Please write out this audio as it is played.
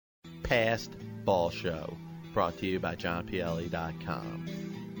Past Ball Show, brought to you by JohnPLE.com. Keep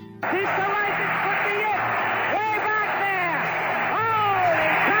the license, put me in! Way back there!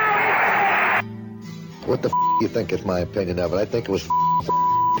 Holy cow! What the you think is my opinion of it? I think it was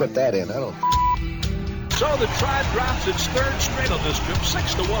put that in. I don't. So the Tribe drops its third straight on this trip,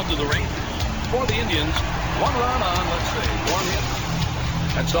 6-1 to the Rangers. For the Indians, one run on, let's see, one hit.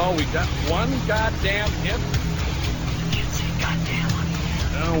 That's all we got. One goddamn hit.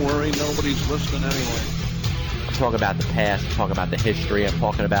 Don't worry, nobody's listening anyway. I'm talking about the past, I'm talking about the history, I'm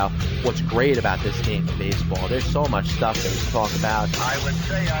talking about what's great about this game of baseball. There's so much stuff that we can talk about. I would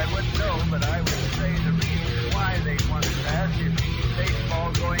say I wouldn't know, but I would say the reason why they won it past is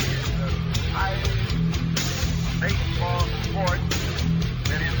baseball going into the highest baseball sport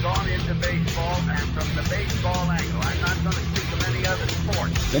that has gone into baseball, and from the baseball angle. I'm not going to speak of any other sport.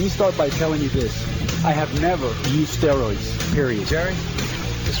 Let me start by telling you this. I have never used steroids, period. Jerry,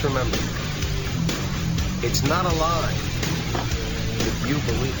 just remember, it's not a lie if you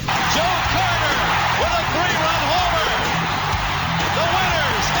believe it. Joe Carter with a 3-run homer. The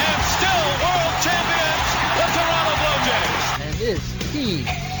winners and still world champions, the Toronto Blue Jays. And this team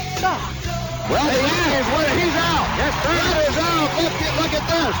sucks. Well, he's out. Yes, Freddy is out. Look at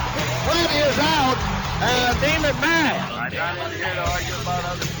this. Freddy is out. Damon Matt. I'm not in here to argue about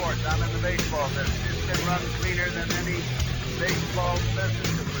other sports. I'm in the baseball business. It's been run cleaner than any baseball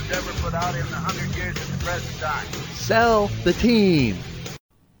business that was ever put out in the 100 years at the present time. Sell the team.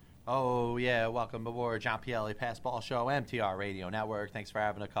 Oh, yeah, welcome aboard John PLE Past Ball Show, MTR Radio Network. Thanks for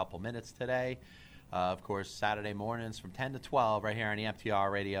having a couple minutes today. Of course, Saturday mornings from 10 to 12 right here on the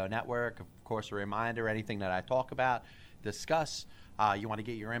MTR Radio Network. Of course, a reminder, anything that I talk about, discuss, you want to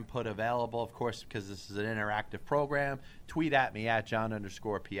get your input available, of course, because this is an interactive program. Tweet at me at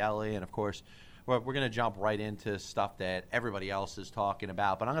John_PLE. And, of course, we're going to jump right into stuff that everybody else is talking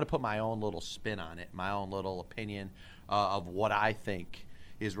about. But I'm going to put my own little spin on it, my own little opinion of what I think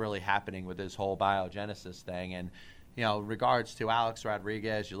is really happening with this whole biogenesis thing. And, you know, in regards to Alex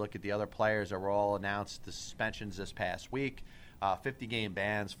Rodriguez, you look at the other players that were all announced the suspensions this past week, 50-game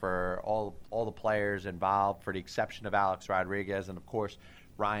bans for all the players involved, for the exception of Alex Rodriguez and, of course,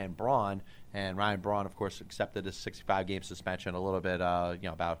 Ryan Braun. And Ryan Braun, of course, accepted a 65-game suspension a little bit,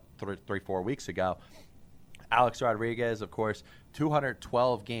 about 3-4 weeks ago. Alex Rodriguez, of course,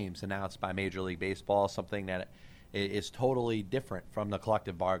 212 games announced by Major League Baseball, something that is totally different from the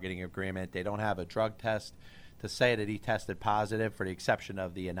collective bargaining agreement. They don't have a drug test to say that he tested positive, for the exception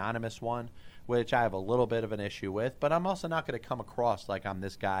of the anonymous one, which I have a little bit of an issue with. But I'm also not going to come across like I'm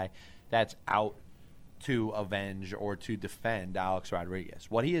this guy that's out to avenge or to defend Alex Rodriguez.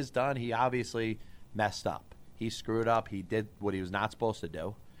 What he has done, he obviously messed up. He screwed up. He did what he was not supposed to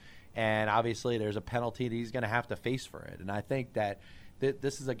do. And obviously there's a penalty that he's going to have to face for it. And I think that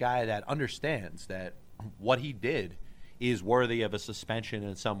this is a guy that understands that what he did is worthy of a suspension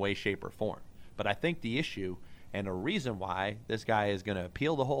in some way, shape, or form. But I think the issue and the reason why this guy is going to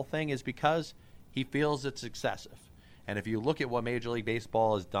appeal the whole thing is because he feels it's excessive. And if you look at what Major League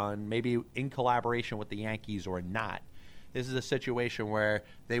Baseball has done, maybe in collaboration with the Yankees or not, this is a situation where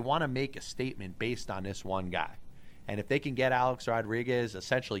they want to make a statement based on this one guy. And if they can get Alex Rodriguez,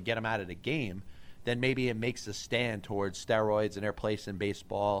 essentially get him out of the game, then maybe it makes a stand towards steroids and their place in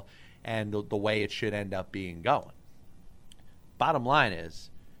baseball and the way it should end up being going. Bottom line is,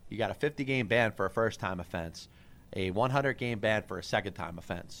 you got a 50-game ban for a first-time offense, a 100-game ban for a second-time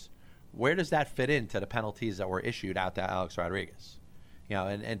offense. Where does that fit into the penalties that were issued out to Alex Rodriguez? You know,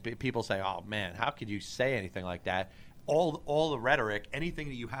 and people say, oh, man, how could you say anything like that? All the rhetoric, anything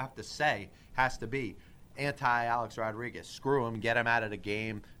that you have to say has to be anti-Alex Rodriguez. Screw him, get him out of the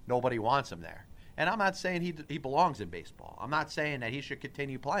game. Nobody wants him there. And I'm not saying he belongs in baseball. I'm not saying that he should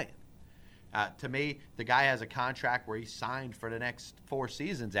continue playing. To me, the guy has a contract where he's signed for the next 4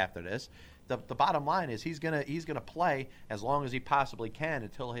 seasons after this. The bottom line is he's gonna play as long as he possibly can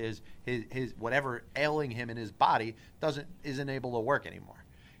until his whatever ailing him in his body isn't able to work anymore.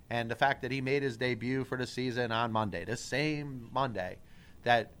 And the fact that he made his debut for the season on Monday, the same Monday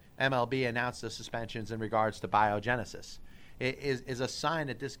that MLB announced the suspensions in regards to biogenesis, is a sign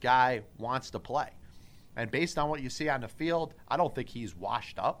that this guy wants to play. And based on what you see on the field, I don't think he's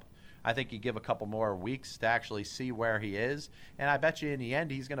washed up. I think you give a couple more weeks to actually see where he is. And I bet you in the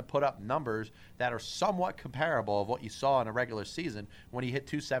end he's going to put up numbers that are somewhat comparable of what you saw in a regular season when he hit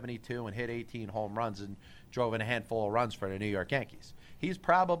 272 and hit 18 home runs and drove in a handful of runs for the New York Yankees. He's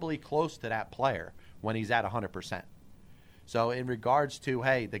probably close to that player when he's at 100%. So in regards to,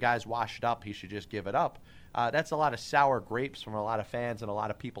 hey, the guy's washed up, he should just give it up, that's a lot of sour grapes from a lot of fans and a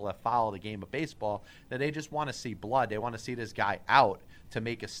lot of people that follow the game of baseball, that they just want to see blood. They want to see this guy out to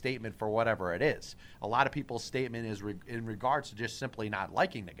make a statement for whatever it is. A lot of people's statement is in regards to just simply not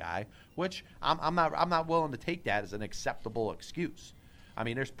liking the guy, which I'm not willing to take that as an acceptable excuse. I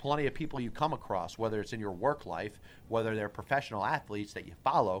mean, there's plenty of people you come across, whether it's in your work life, whether they're professional athletes that you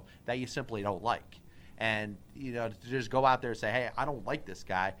follow, that you simply don't like. And, you know, to just go out there and say, hey, I don't like this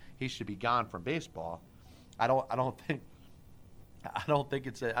guy, he should be gone from baseball. I don't think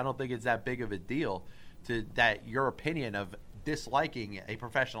it's that big of a deal to that your opinion of disliking a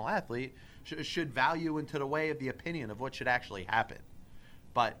professional athlete should value into the way of the opinion of what should actually happen.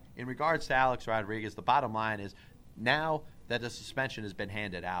 But in regards to Alex Rodriguez, the bottom line is now that the suspension has been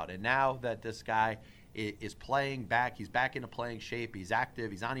handed out, and now that this guy is playing back, he's back into playing shape, he's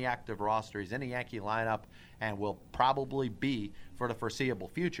active, he's on the active roster, he's in the Yankee lineup, and will probably be for the foreseeable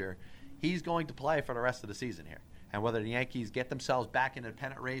future, he's going to play for the rest of the season here. And whether the Yankees get themselves back in the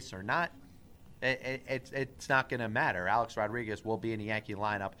pennant race or not, it's not going to matter. Alex Rodriguez will be in the Yankee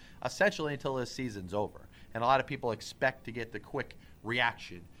lineup essentially until this season's over. And a lot of people expect to get the quick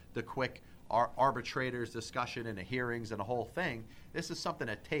reaction, the quick arbitrators discussion and the hearings and the whole thing. This is something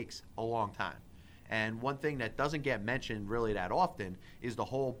that takes a long time. And one thing that doesn't get mentioned really that often is the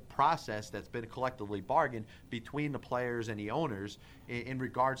whole process that's been collectively bargained between the players and the owners in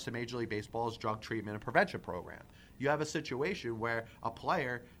regards to Major League Baseball's drug treatment and prevention program. You have a situation where a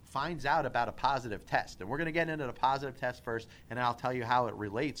player finds out about a positive test. And we're going to get into the positive test first, and then I'll tell you how it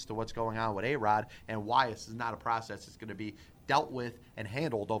relates to what's going on with A-Rod and why this is not a process that's going to be dealt with and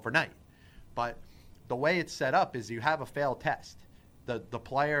handled overnight. But the way it's set up is you have a failed test. The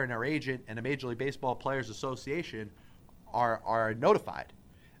player and their agent and the Major League Baseball Players Association are notified.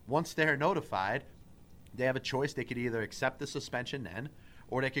 Once they're notified, they have a choice. They could either accept the suspension then,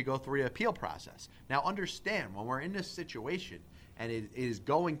 or they could go through the appeal process. Now understand, when we're in this situation and it is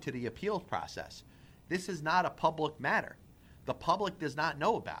going to the appeals process, this is not a public matter. The public does not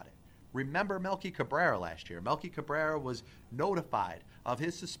know about it. Remember Melky Cabrera last year. Melky Cabrera was notified of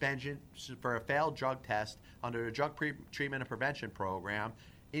his suspension for a failed drug test under the drug treatment and prevention program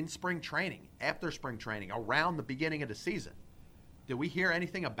in spring training, after spring training, around the beginning of the season. Did we hear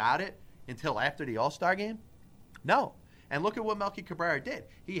anything about it until after the All-Star game? No. And look at what Melky Cabrera did.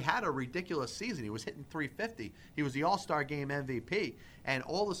 He had a ridiculous season. He was hitting .350. He was the All-Star game MVP. And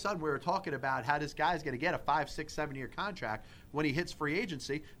all of a sudden we were talking about how this guy's going to get a 5, 6, 7-year contract when he hits free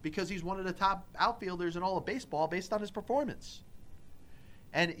agency because he's one of the top outfielders in all of baseball based on his performance.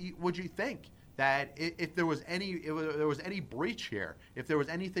 And would you think that if there was any breach here, if there was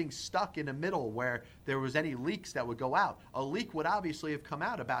anything stuck in the middle where there was any leaks that would go out, a leak would obviously have come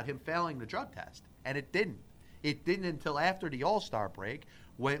out about him failing the drug test. And it didn't. It didn't until after the All-Star break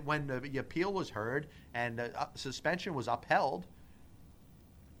when the appeal was heard and the suspension was upheld.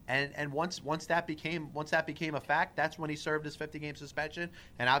 And once that became a fact, that's when he served his 50-game suspension.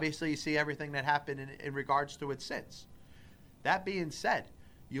 And obviously you see everything that happened in regards to it since. That being said,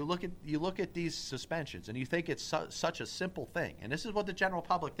 you look at these suspensions and you think it's such a simple thing. And this is what the general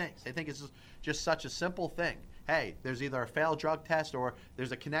public thinks. They think it's just such a simple thing. Hey, there's either a failed drug test or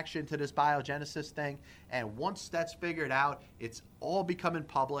there's a connection to this biogenesis thing. And once that's figured out, it's all becoming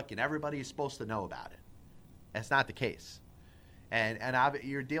public and everybody is supposed to know about it. That's not the case. And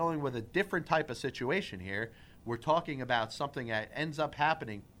you're dealing with a different type of situation here. We're talking about something that ends up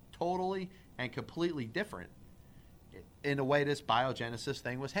happening totally and completely different in the way this biogenesis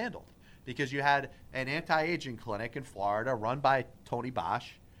thing was handled. Because you had an anti-aging clinic in Florida run by Tony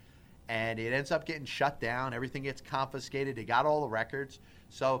Bosch, and it ends up getting shut down. Everything gets confiscated. They got all the records.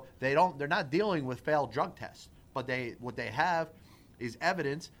 So they're not dealing with failed drug tests. But what they have is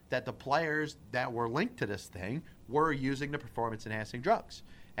evidence that the players that were linked to this thing were using the performance-enhancing drugs.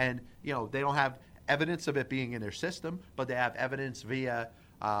 And, you know, they don't have evidence of it being in their system, but they have evidence via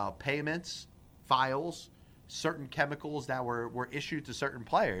payments, files, certain chemicals that were issued to certain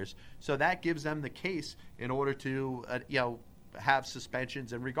players. So that gives them the case in order to, have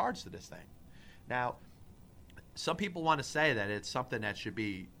suspensions in regards to this thing. Now, some people want to say that it's something that should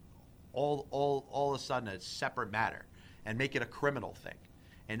be all of a sudden a separate matter and make it a criminal thing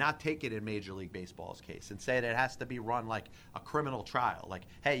and not take it in Major League Baseball's case and say that it has to be run like a criminal trial. Like,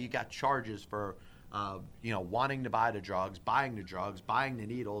 hey, you got charges for wanting to buy the drugs, buying the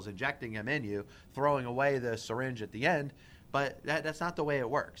needles, injecting them in you, throwing away the syringe at the end. But that's not the way it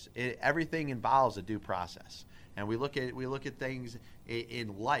works. Everything involves a due process. And we look at things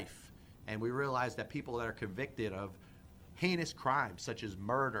in life, and we realize that people that are convicted of heinous crimes such as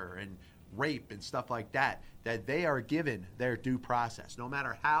murder and rape and stuff like that they are given their due process. No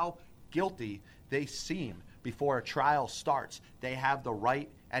matter how guilty they seem before a trial starts, they have the right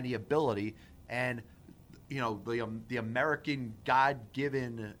and the ability and the American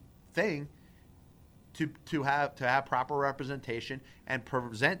God-given thing to have proper representation and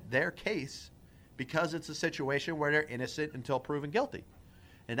present their case, because it's a situation where they're innocent until proven guilty.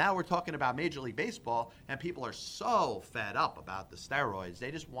 And now we're talking about Major League Baseball, and people are so fed up about the steroids.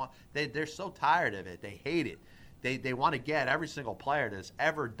 They just they're so tired of it. They hate it. They want to get every single player that's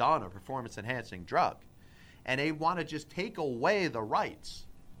ever done a performance-enhancing drug. And they want to just take away the rights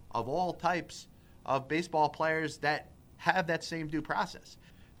of all types of baseball players that have that same due process.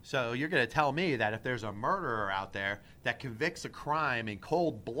 So you're going to tell me that if there's a murderer out there that convicts a crime in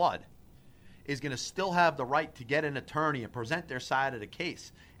cold blood, is going to still have the right to get an attorney and present their side of the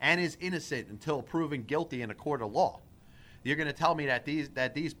case and is innocent until proven guilty in a court of law. You're going to tell me that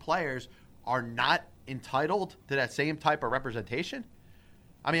these players are not entitled to that same type of representation?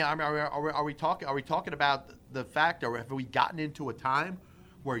 I mean, are we talking about the fact, or have we gotten into a time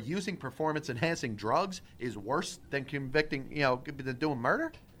where using performance-enhancing drugs is worse than convicting, than doing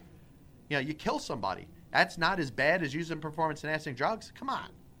murder? You kill somebody. That's not as bad as using performance-enhancing drugs? Come on.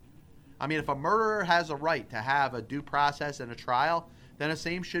 I mean, if a murderer has a right to have a due process and a trial, then the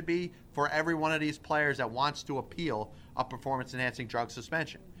same should be for every one of these players that wants to appeal a performance-enhancing drug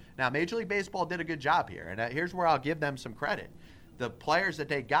suspension. Now, Major League Baseball did a good job here, and here's where I'll give them some credit. The players that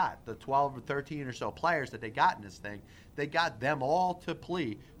they got, the 12 or 13 or so players that they got in this thing, they got them all to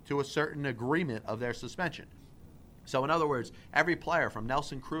plea to a certain agreement of their suspension. So, in other words, every player from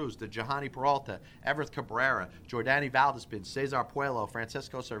Nelson Cruz to Jahani Peralta, Everth Cabrera, Jordani Valdespin, Cesar Puello,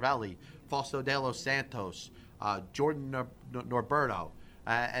 Francisco Cervelli, Fausto de los Santos, Jordan Norberto,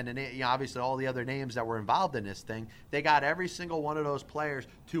 and then, obviously all the other names that were involved in this thing, they got every single one of those players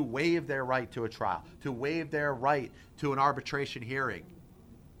to waive their right to a trial, to waive their right to an arbitration hearing,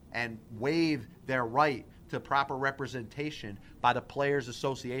 and waive their right to proper representation by the Players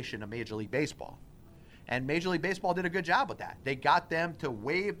Association of Major League Baseball. And Major League Baseball did a good job with that. They got them to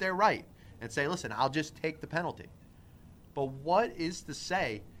waive their right and say, listen, I'll just take the penalty. But what is to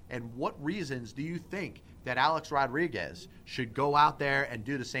say, and what reasons do you think that Alex Rodriguez should go out there and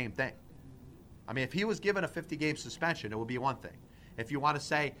do the same thing? I mean, if he was given a 50-game suspension, it would be one thing. If you want to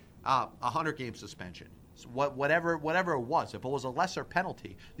say a 100-game suspension, so whatever it was, if it was a lesser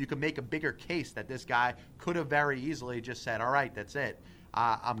penalty, you could make a bigger case that this guy could have very easily just said, all right, that's it.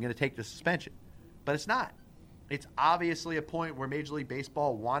 I'm going to take the suspension. But it's not. It's obviously a point where Major League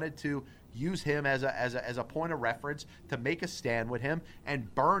Baseball wanted to use him as a point of reference to make a stand with him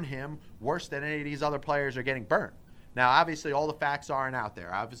and burn him worse than any of these other players are getting burned. Now, obviously, all the facts aren't out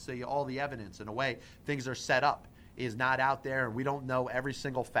there. Obviously, all the evidence and the way things are set up is not out there, and we don't know every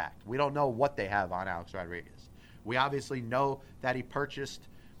single fact. We don't know what they have on Alex Rodriguez. We obviously know that he purchased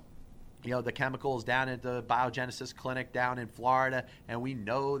the chemicals down at the Biogenesis clinic down in Florida, and we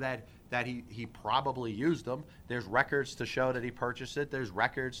know that he probably used them. There's records to show that he purchased it. There's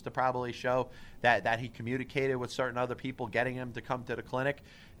records to probably show that he communicated with certain other people getting him to come to the clinic.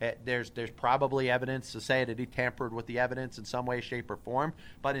 There's probably evidence to say that he tampered with the evidence in some way, shape, or form.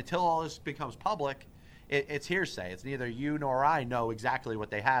 But until all this becomes public, it's hearsay. It's neither you nor I know exactly what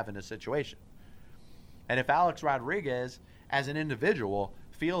they have in this situation. And if Alex Rodriguez, as an individual,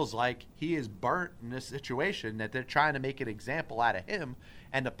 feels like he is burnt in this situation, that they're trying to make an example out of him,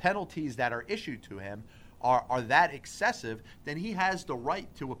 and the penalties that are issued to him are that excessive, then he has the right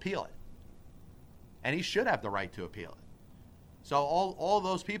to appeal it. And he should have the right to appeal it. So all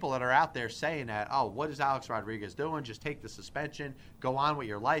those people that are out there saying that, oh, what is Alex Rodriguez doing? Just take the suspension, go on with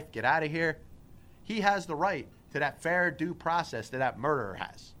your life, get out of here. He has the right to that fair due process that murderer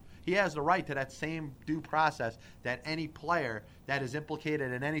has. He has the right to that same due process that any player that is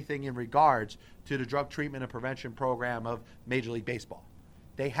implicated in anything in regards to the drug treatment and prevention program of Major League Baseball.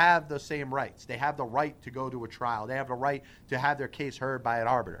 They have the same rights. They have the right to go to a trial. They have the right to have their case heard by an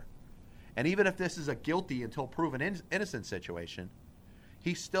arbiter. And even if this is a guilty until proven innocent situation,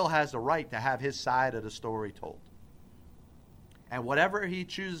 he still has the right to have his side of the story told. And whatever he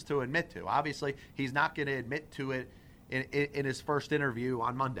chooses to admit to, obviously he's not going to admit to it in his first interview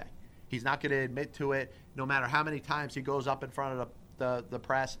on Monday. He's not going to admit to it no matter how many times he goes up in front of the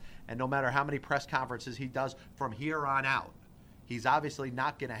press, and no matter how many press conferences he does from here on out. He's obviously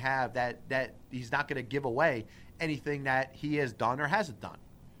not going to have that he's not going to give away anything that he has done or hasn't done.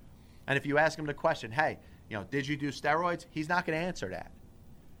 And if you ask him the question, hey, did you do steroids? He's not going to answer that.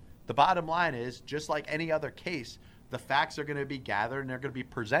 The bottom line is, just like any other case, the facts are going to be gathered and they're going to be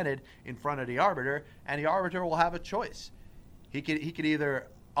presented in front of the arbiter, and the arbiter will have a choice. He could either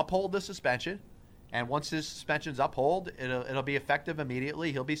uphold the suspension, and once his suspension's upheld, it'll be effective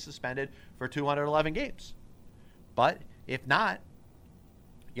immediately. He'll be suspended for 211 games. But if not,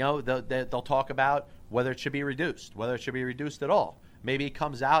 they'll talk about whether it should be reduced, whether it should be reduced at all. Maybe he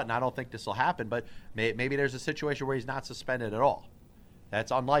comes out, and I don't think this will happen, but maybe there's a situation where he's not suspended at all.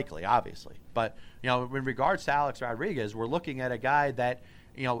 That's unlikely, obviously. But, in regards to Alex Rodriguez, we're looking at a guy that,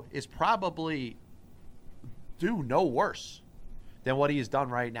 is probably do no worse than what he's done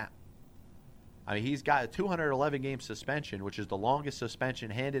right now. I mean, he's got a 211-game suspension, which is the longest suspension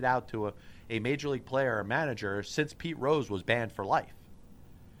handed out to a major league player or manager since Pete Rose was banned for life.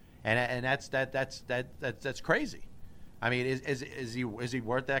 And that's crazy. I mean, is he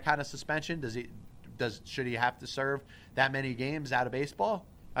worth that kind of suspension? Should he have to serve that many games out of baseball?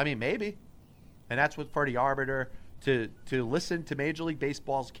 I mean, maybe. And that's what for the arbiter to listen to Major League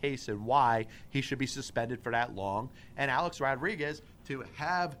Baseball's case and why he should be suspended for that long, and Alex Rodriguez to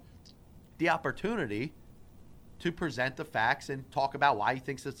have the opportunity to present the facts and talk about why he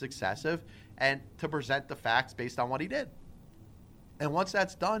thinks it's excessive and to present the facts based on what he did. And once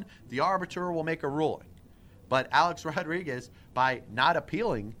that's done, the arbiter will make a ruling. But Alex Rodriguez, by not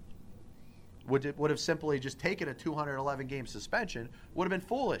appealing, would have simply just taken a 211-game suspension, would have been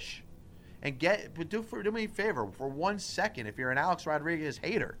foolish. And do me a favor, for 1 second, if you're an Alex Rodriguez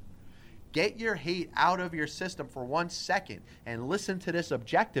hater, get your hate out of your system for 1 second and listen to this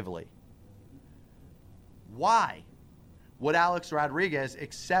objectively. Why would Alex Rodriguez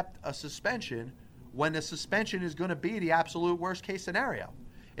accept a suspension when the suspension is going to be the absolute worst case scenario?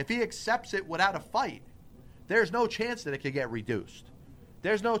 If he accepts it without a fight, there's no chance that it could get reduced.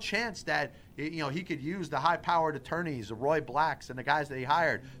 There's no chance that he could use the high-powered attorneys, the Roy Blacks, and the guys that he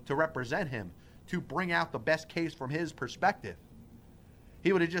hired to represent him to bring out the best case from his perspective.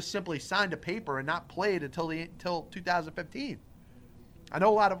 He would have just simply signed a paper and not played until 2015. I know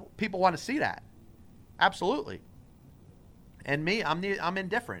a lot of people want to see that. Absolutely. And me, I'm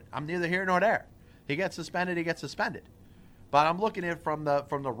indifferent. I'm neither here nor there. He gets suspended, he gets suspended. But I'm looking at it from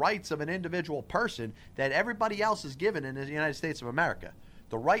the rights of an individual person that everybody else is given in the United States of America.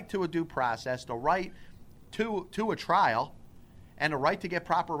 The right to a due process, the right to a trial, and the right to get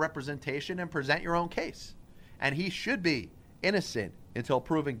proper representation and present your own case. And he should be innocent until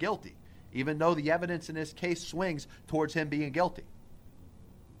proven guilty, even though the evidence in this case swings towards him being guilty.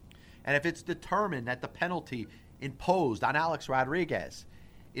 And if it's determined that the penalty imposed on Alex Rodriguez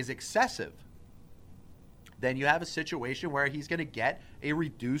is excessive, then you have a situation where he's going to get a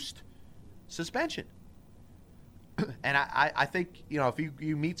reduced suspension. And I think, if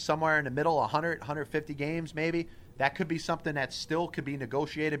you meet somewhere in the middle, 100, 150 games maybe, that could be something that still could be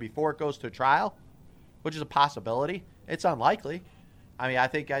negotiated before it goes to trial, which is a possibility. It's unlikely. I mean, I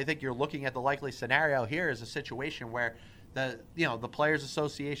think you're looking at the likely scenario here as a situation where the Players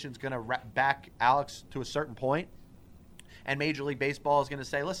Association is going to back Alex to a certain point, and Major League Baseball is going to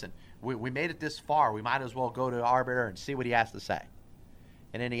say, listen, we made it this far. We might as well go to the arbiter and see what he has to say.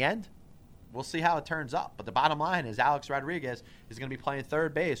 And in the end, we'll see how it turns up. But the bottom line is Alex Rodriguez is going to be playing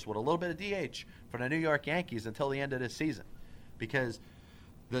third base with a little bit of DH for the New York Yankees until the end of this season, because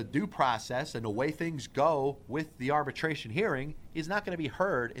the due process and the way things go with the arbitration hearing is not going to be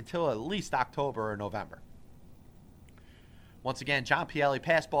heard until at least October or November. Once again, John Pielli,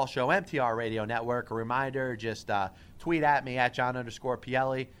 Passball Show, MTR Radio Network. A reminder, just tweet at me at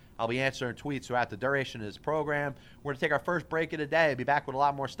John_Pielli. I'll be answering tweets throughout the duration of this program. We're going to take our first break of the day. Be back with a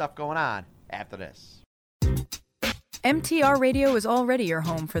lot more stuff going on after this. MTR Radio is already your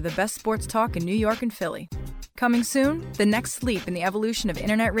home for the best sports talk in New York and Philly. Coming soon, the next leap in the evolution of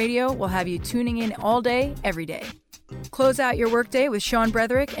internet radio will have you tuning in all day, every day. Close out your workday with Sean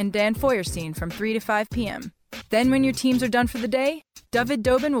Bretherick and Dan Feuerstein from 3 to 5 p.m. Then when your teams are done for the day, David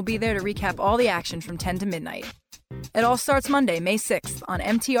Dobin will be there to recap all the action from 10 to midnight. It all starts Monday, May 6th on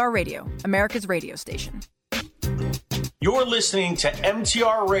MTR Radio, America's radio station. You're listening to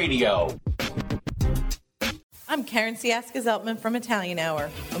MTR Radio. I'm Karen Siaska-Zeltman from Italian Hour.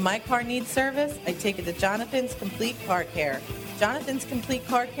 When my car needs service, I take it to Jonathan's Complete Car Care. Jonathan's Complete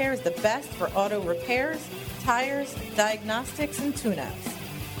Car Care is the best for auto repairs, tires, diagnostics, and tune-ups.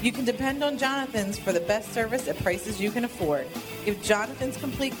 You can depend on Jonathan's for the best service at prices you can afford. Give Jonathan's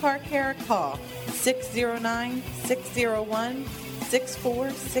Complete Car Care a call,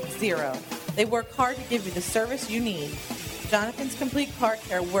 609-601-6460. They work hard to give you the service you need. Jonathan's Complete Car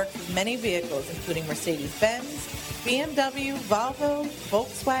Care works with many vehicles, including Mercedes-Benz, BMW, Volvo,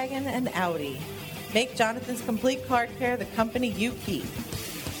 Volkswagen, and Audi. Make Jonathan's Complete Car Care the company you keep.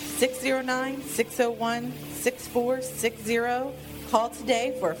 609-601-6460. Call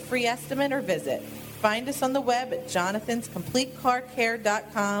today for a free estimate or visit. Find us on the web at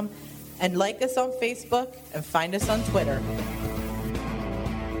jonathanscompletecarcare.com and like us on Facebook and find us on Twitter.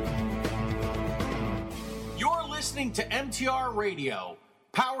 You're listening to MTR Radio,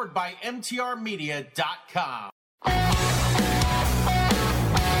 Powered by MTRmedia.com.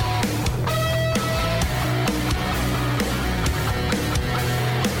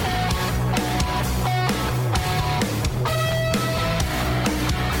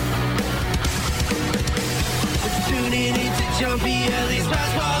 Tuning into Jumpy Ellie's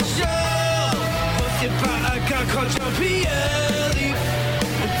Basketball Show, hosted by a guy called Jumpy Ellie.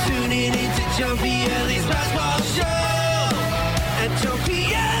 I'm tuning into Jumpy Ellie's Basketball Show at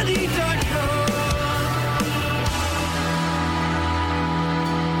JumpyEllie.com.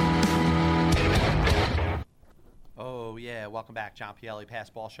 Oh, yeah. Welcome back. John Pielli,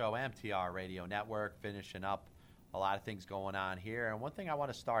 Passball Show, MTR Radio Network, finishing up a lot of things going on here. And one thing I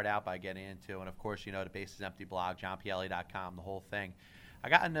want to start out by getting into, and of course, you know, the Bases Empty blog, JohnPielli.com, the whole thing. I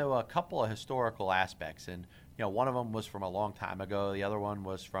got into a couple of historical aspects, and you know, one of them was from a long time ago. The other one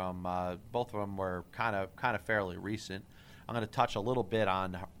was from both of them were kind of fairly recent. I'm going to touch a little bit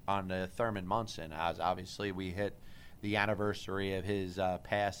on Thurman Munson, as obviously we hit the anniversary of his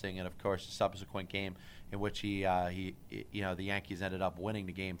passing, and of course, the subsequent game in which he you know, the Yankees ended up winning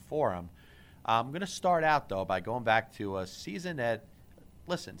the game for him. I'm going to start out, though, by going back to a season that,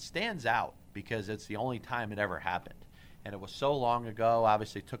 listen, stands out because it's the only time it ever happened. And it was so long ago,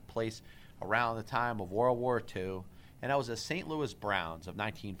 obviously took place around the time of World War II, and that was the St. Louis Browns of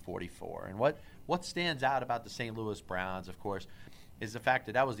 1944. And what stands out about the St. Louis Browns, of course, is the fact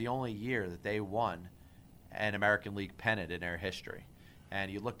that that was the only year that they won an American League pennant in their history. And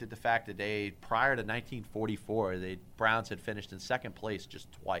you looked at the fact that prior to 1944, the Browns had finished in second place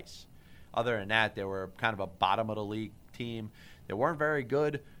just twice. Other than that, they were kind of a bottom-of-the-league team. They weren't very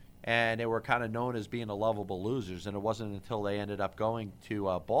good, and they were kind of known as being the lovable losers. And it wasn't until they ended up going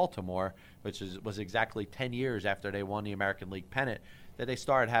to Baltimore, which was exactly 10 years after they won the American League pennant, that they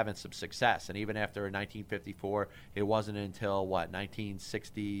started having some success. And even after 1954, it wasn't until,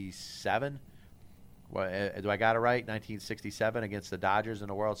 1967? Do I got it right? 1967 against the Dodgers in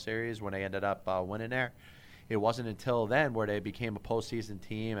the World Series when they ended up winning there. It wasn't until then where they became a postseason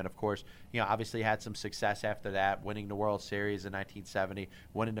team, and of course, you know, obviously had some success after that, winning the World Series in 1970,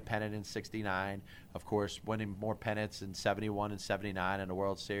 winning the pennant in 69, of course, winning more pennants in 71 and 79, and the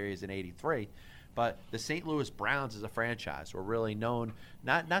World Series in 83. But the St. Louis Browns as a franchise were really known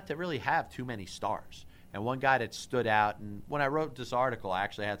not to really have too many stars. And one guy that stood out, and when I wrote this article, I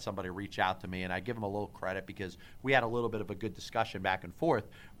actually had somebody reach out to me, and I give him a little credit because we had a little bit of a good discussion back and forth.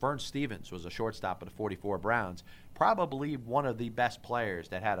 Vern Stevens was a shortstop of the 44 Browns, probably one of the best players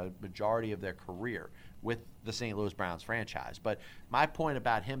that had a majority of their career with the St. Louis Browns franchise. But my point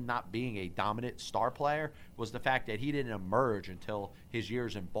about him not being a dominant star player was the fact that he didn't emerge until his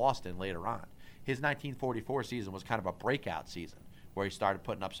years in Boston later on. His 1944 season was kind of a breakout season where he started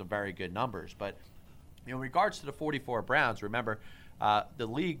putting up some very good numbers. But in regards to the 44 Browns, remember, the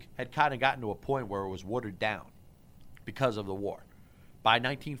league had kind of gotten to a point where it was watered down because of the war. By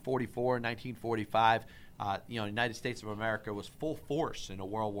 1944, 1945, the United States of America was full force in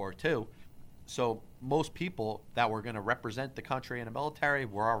World War II. So most people that were going to represent the country in the military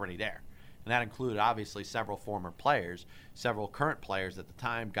were already there. And that included, obviously, several former players, several current players at the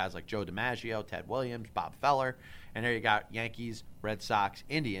time, guys like Joe DiMaggio, Ted Williams, Bob Feller. And there you got Yankees, Red Sox,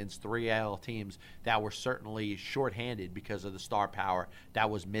 Indians, three AL teams that were certainly shorthanded because of the star power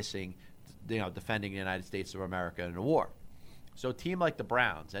that was missing, defending the United States of America in the war. So a team like the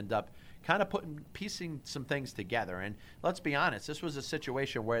Browns end up kind of piecing some things together. And let's be honest, this was a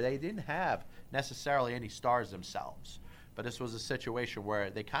situation where they didn't have necessarily any stars themselves. But this was a situation where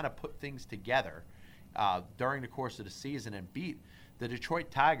they kind of put things together during the course of the season and beat the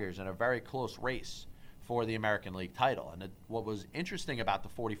Detroit Tigers in a very close race for the American League title. And what was interesting about the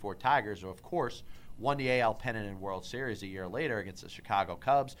 44 Tigers, of course, won the AL pennant and World Series a year later against the Chicago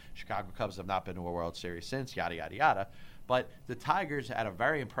Cubs. Chicago Cubs have not been to a World Series since, yada, yada, yada. But the Tigers had a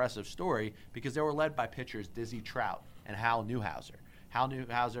very impressive story because they were led by pitchers Dizzy Trout and Hal Newhouser. Hal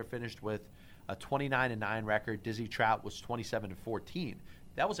Newhouser finished with a 29-9 record. Dizzy Trout was 27-14.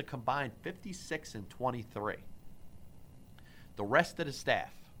 That was a combined 56-23. The rest of the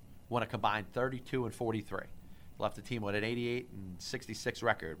staff won a combined 32-43. Left the team with an 88-66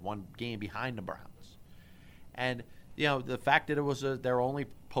 record, one game behind the Browns. And the fact that it was their only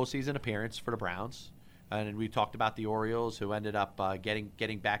postseason appearance for the Browns, and we talked about the Orioles, who ended up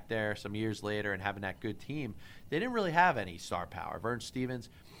getting back there some years later and having that good team. They didn't really have any star power. Vern Stevens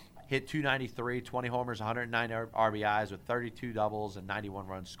hit .293, 20 homers, 109 RBIs with 32 doubles and 91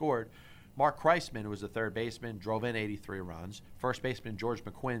 runs scored. Mark Kreisman, who was the third baseman, drove in 83 runs. First baseman George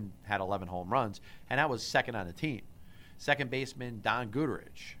McQuinn had 11 home runs, and that was second on the team. Second baseman Don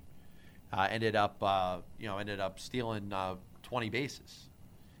Guterich ended up stealing 20 bases.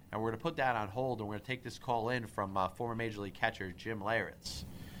 and we're going to put that on hold, and we're going to take this call in from former Major League catcher Jim Leyritz.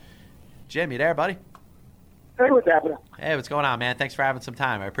 Jim, you there, buddy? Hey, what's happening? Hey, what's going on, man? Thanks for having some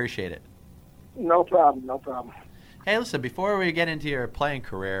time. I appreciate it. No problem. Hey, listen, before we get into your playing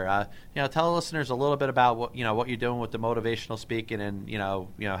career, tell the listeners a little bit about what you're doing with the motivational speaking, and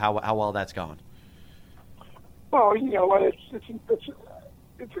how well that's going. Well, there's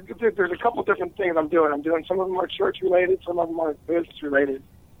a couple different things I'm doing. Some of them are church related, some of them are business related.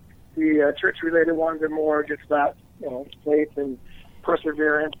 The church related ones are more just about faith and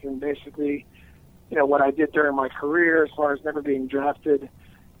perseverance, and basically what I did during my career as far as never being drafted,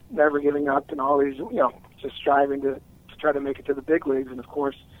 never giving up, and always just striving to try to make it to the big leagues, and of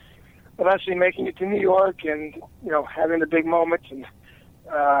course eventually making it to New York, and having the big moments and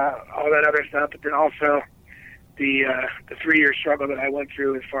all that other stuff. But then also the 3-year struggle that I went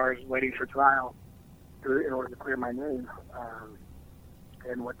through as far as waiting for trial in order to clear my name,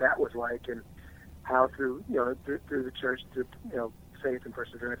 and what that was like, and how through the church, through faith and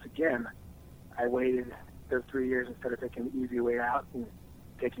perseverance, again I waited those 3 years instead of taking the easy way out and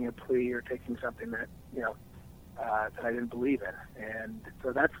taking a plea or taking something that that I didn't believe in. And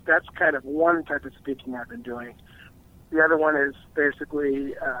so that's kind of one type of speaking I've been doing. The other one is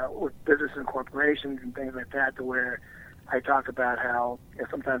basically with business and corporations and things like that, to where I talk about how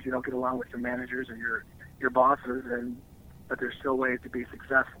sometimes you don't get along with your managers or your bosses, but there's still ways to be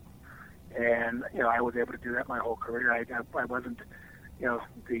successful. And I was able to do that my whole career. I wasn't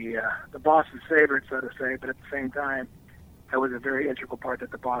the boss's favorite, so to say, but at the same time I was a very integral part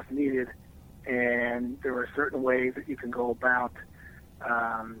that the boss needed, and there were certain ways that you can go about,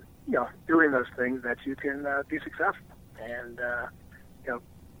 doing those things that you can be successful. And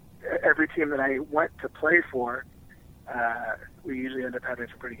every team that I went to play for, we usually end up having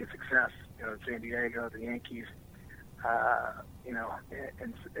some pretty good success. San Diego, the Yankees, and even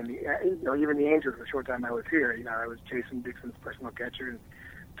the Angels. The short time I was here, I was Jason Dixon's personal catcher and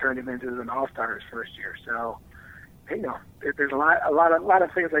turned him into an all-star his first year. So. There's a lot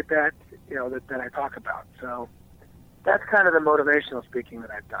of things like that, that I talk about. So that's kind of the motivational speaking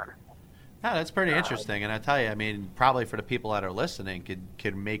that I've done. No, that's pretty interesting. And I tell you, probably for the people that are listening,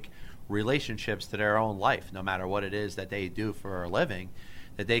 could make relationships to their own life, no matter what it is that they do for a living,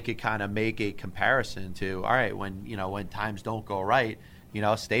 that they could kind of make a comparison to, all right, when times don't go right,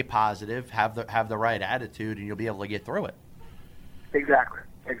 stay positive, have the right attitude, and you'll be able to get through it. Exactly.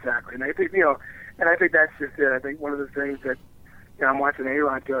 And I think, and I think that's just it. I think one of the things that I'm watching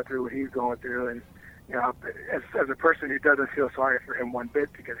A-Rod go through what he's going through, and as a person who doesn't feel sorry for him one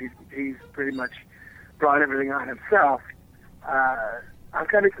bit, because he's pretty much brought everything on himself. I'm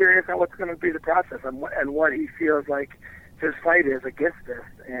kind of curious on what's going to be the process and what he feels like his fight is against this.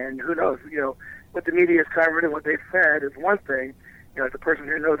 And who knows? What the media has covered and what they've said is one thing. As a person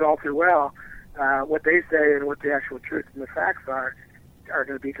who knows all too well, what they say and what the actual truth and the facts are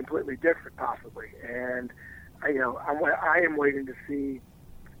going to be completely different, possibly. And I am waiting to see,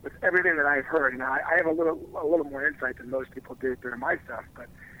 with everything that I've heard, and I have a little more insight than most people do during my stuff, but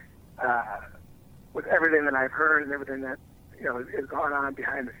with everything that I've heard and everything that is going on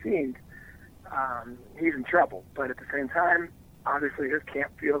behind the scenes, he's in trouble. But at the same time, obviously his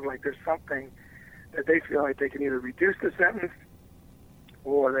camp feels like there's something that they feel like they can either reduce the sentence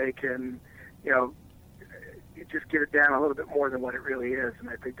or they can, just get it down a little bit more than what it really is. And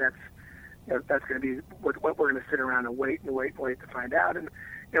I think that's going to be what we're going to sit around and wait to find out. And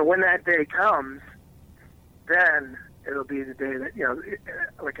when that day comes, then it'll be the day that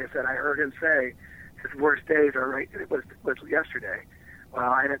like I said, I heard him say his worst days are right. It was yesterday. Well,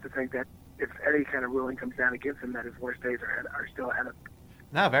 I'd have to think that if any kind of ruling comes down against him, that his worst days are still ahead of him.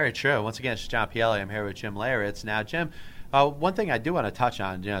 No, very true. Once again, it's John Pielli. I'm here with Jim Leyritz. Now, Jim, one thing I do want to touch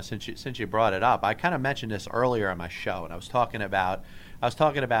on, since you brought it up, I kind of mentioned this earlier on my show, and I was talking about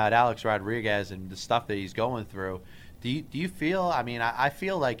Alex Rodriguez and the stuff that he's going through. Do you feel? I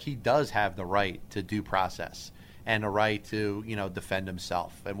feel like he does have the right to due process and the right to defend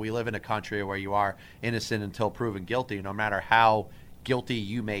himself. And we live in a country where you are innocent until proven guilty, no matter how guilty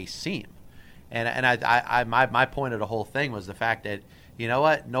you may seem. And my point of the whole thing was the fact that,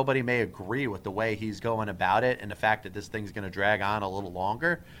 nobody may agree with the way he's going about it and the fact that this thing's going to drag on a little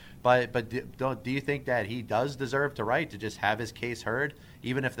longer. But do you think that he does deserve the right to just have his case heard,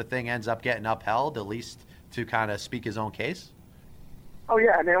 even if the thing ends up getting upheld, at least to kind of speak his own case? Oh,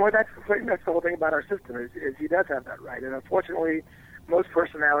 yeah. That's the whole thing about our system is he does have that right. And unfortunately, most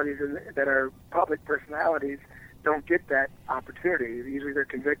personalities that are public personalities don't get that opportunity. Usually they're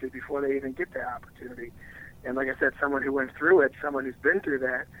convicted before they even get that opportunity. And like I said, someone who went through it, someone who's been through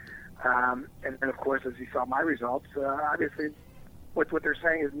that, and of course, as you saw my results, obviously what they're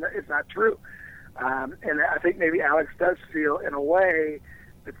saying is not true. And I think maybe Alex does feel, in a way,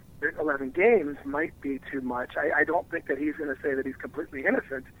 that 11 games might be too much. I don't think that he's going to say that he's completely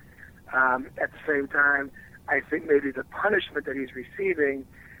innocent. At the same time, I think maybe the punishment that he's receiving,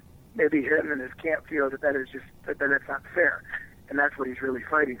 maybe him and his camp feel that that's not fair, and that's what he's really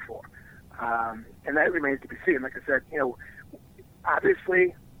fighting for. And that remains to be seen. Like I said,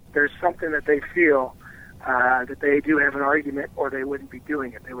 obviously there's something that they feel that they do have an argument, or they wouldn't be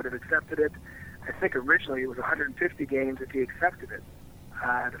doing it. They would have accepted it. I think originally it was 150 games if he accepted it.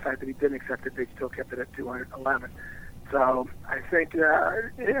 The fact that he didn't accept it, they still kept it at 211. So I think,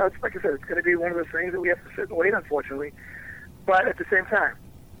 it's like I said, it's going to be one of those things that we have to sit and wait, unfortunately. But at the same time,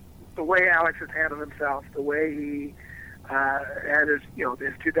 the way Alex has handled himself, the way he had his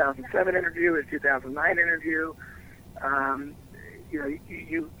 2007 interview, his 2009 interview,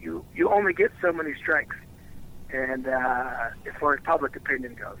 you only get so many strikes, and as far as public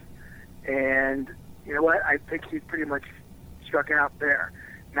opinion goes. And you know what? I think he's pretty much struck out there.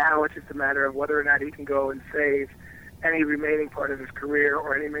 Now it's just a matter of whether or not he can go and save any remaining part of his career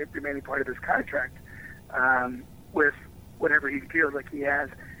or any remaining part of his contract with whatever he feels like he has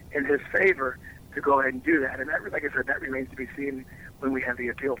in his favor to go ahead and do that. And that, like I said, that remains to be seen when we have the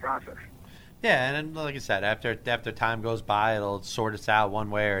appeal process. Yeah, and like I said, after time goes by, it'll sort us out one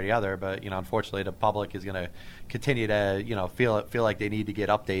way or the other. But unfortunately, the public is going to continue to feel like they need to get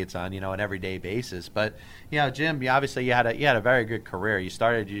updates on an everyday basis. But Jim, obviously you had a very good career. You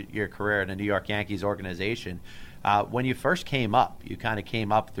started your career in the New York Yankees organization. When you first came up, you kind of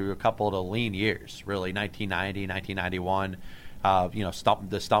came up through a couple of the lean years, really 1990, 1991.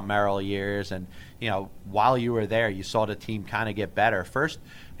 The Stump Merrill years, and while you were there, you saw the team kind of get better. First,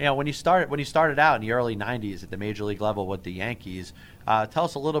 when you started out in the early '90s at the major league level with the Yankees, tell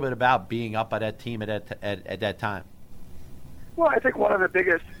us a little bit about being up at that team at that time. Well, I think one of the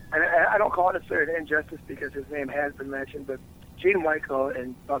biggest, and I don't call it necessarily an injustice because his name has been mentioned, but Gene Michael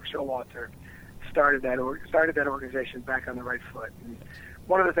and Buck Showalter started that organization back on the right foot. And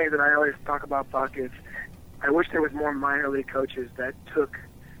one of the things that I always talk about Buck is, I wish there was more minor league coaches that took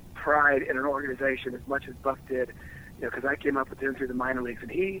pride in an organization as much as Buck did, because I came up with him through the minor leagues,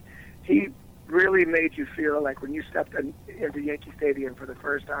 and he really made you feel like when you stepped into Yankee Stadium for the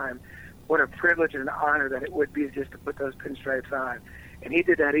first time, what a privilege and an honor that it would be just to put those pinstripes on. And he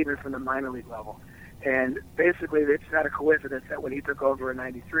did that even from the minor league level. And basically, it's not a coincidence that when he took over in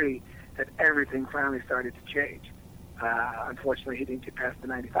 '93, that everything finally started to change. Unfortunately, he didn't get past the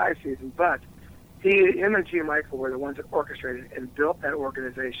 '95 season, but him and Gene Michael were the ones that orchestrated and built that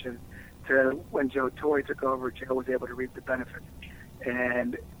organization to when Joe Torre took over, Joe was able to reap the benefits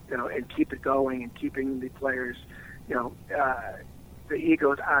and keep it going and keeping the players, the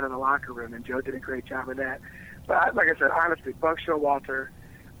egos out of the locker room. And Joe did a great job of that. But like I said, honestly, Buck Showalter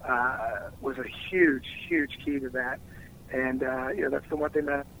was a huge, huge key to that. And, that's the one thing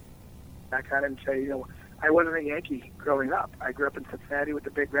that I kind of say, I wasn't a Yankee growing up. I grew up in Cincinnati with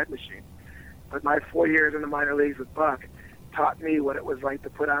the Big Red Machine. But my 4 years in the minor leagues with Buck taught me what it was like to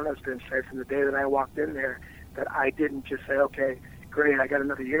put on those pinstripes from the day that I walked in there, that I didn't just say, okay, great, I got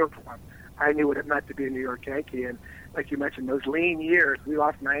another uniform. I knew what it meant to be a New York Yankee. And like you mentioned, those lean years, we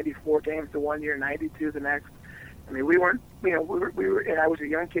lost 94 games to one year, 92 the next. I mean, we weren't, we were, and I was a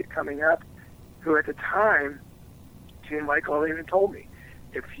young kid coming up who at the time, Gene Michael even told me,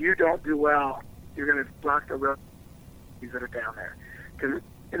 if you don't do well, you're going to block the road that are down there. Because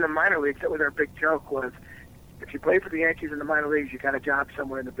in the minor leagues, that was our big joke was, if you play for the Yankees in the minor leagues, you got a job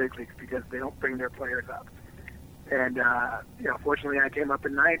somewhere in the big leagues because they don't bring their players up. And, fortunately, I came up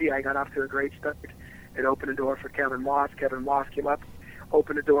in '90. I got off to a great start. It opened the door for Kevin Moss. Kevin Moss came up,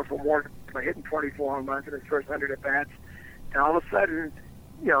 opened the door for Warner by hitting 24 home runs in his first 100 at-bats. And all of a sudden,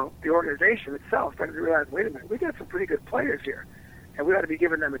 the organization itself started to realize, wait a minute, we got some pretty good players here, and we ought to be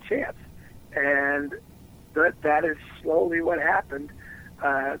giving them a chance. And that is slowly what happened.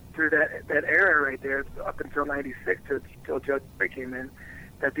 Through that era right there, up until '96, till Joe Torre came in,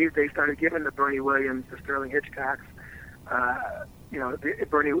 that they started giving the Bernie Williams, the Sterling Hitchcocks,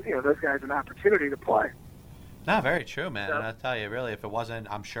 those guys an opportunity to play. No, very true, man. And I tell you, really, if it wasn't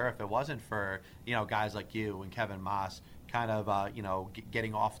for guys like you and Kevin Moss, kind of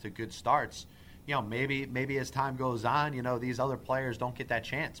getting off to good starts, maybe as time goes on, these other players don't get that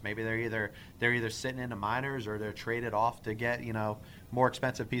chance. Maybe they're either sitting in the minors or they're traded off to get more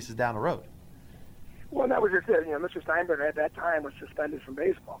expensive pieces down the road. Well, that was just it. Mr. Steinbrenner at that time was suspended from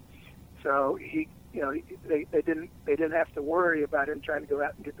baseball, so they didn't have to worry about him trying to go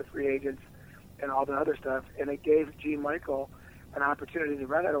out and get the free agents and all the other stuff, and it gave Gene Michael an opportunity to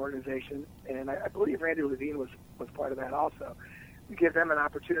run that organization. And I believe Randy Levine was part of that also. give them an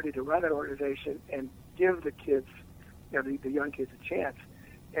opportunity to run an organization and give the kids, the young kids, a chance.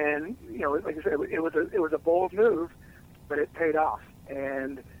 And like I said, it was a bold move, but it paid off.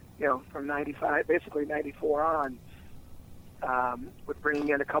 And from 95, basically 94 on, with bringing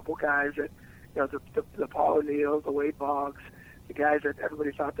in a couple guys that, the Paul O'Neills, the Wade Boggs, the guys that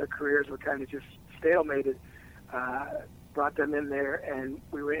everybody thought their careers were kind of just stalemated, brought them in there, and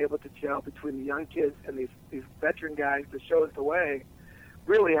we were able to gel between the young kids and these veteran guys that showed us the way,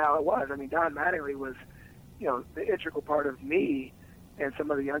 really how it was. I mean, Don Mattingly was, the integral part of me and some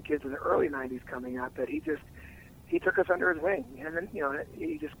of the young kids in the early 90s coming up, that he took us under his wing. And then,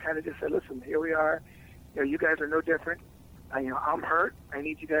 he just kind of said, listen, here we are. You guys are no different. I'm hurt. I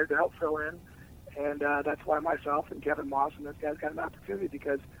need you guys to help fill in. And that's why myself and Kevin Moss and those guys got an opportunity,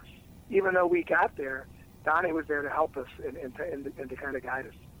 because even though we got there, Donnie was there to help us and to kind of guide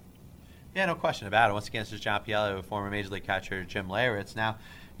us. Yeah, no question about it. Once again, this is John Pielli with former Major League catcher Jim Leyritz. Now,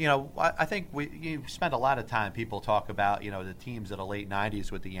 I think you spent a lot of time, people talk about, the teams of the late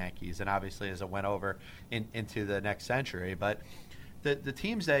 90s with the Yankees, and obviously as it went over into the next century. But the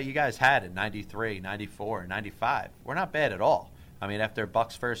teams that you guys had in 93, 94, 95 were not bad at all. I mean, after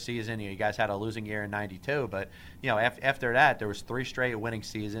Buck's first season, you guys had a losing year in 92, but, after that, there was 3 straight winning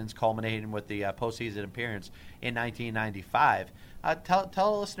seasons, culminating with the postseason appearance in 1995. Tell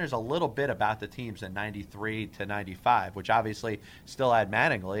the listeners a little bit about the teams in 93 to 95, which obviously still had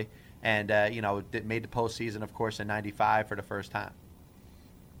Mattingly, and, made the postseason, of course, in 95 for the first time.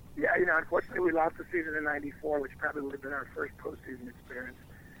 Yeah, unfortunately, we lost the season in 94, which probably would have been our first postseason experience.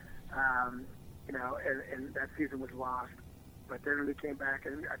 And that season was lost. But then we came back,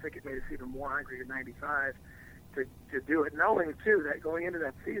 and I think it made us even more hungry in 95 to do it, knowing, too, that going into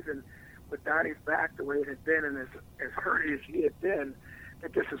that season, with Donnie's back the way it had been and as hurty as he had been,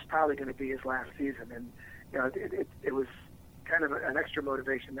 that this was probably going to be his last season. And, it was kind of an extra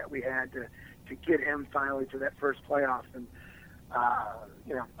motivation that we had to get him finally to that first playoff. And,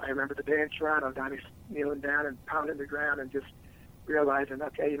 I remember the day in Toronto, Donnie's kneeling down and pounding the ground and just realizing,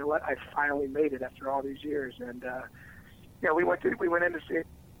 okay, you know what, I finally made it after all these years. And, we went in to see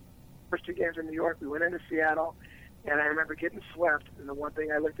first 2 games in New York. We went into Seattle, and I remember getting swept. And the one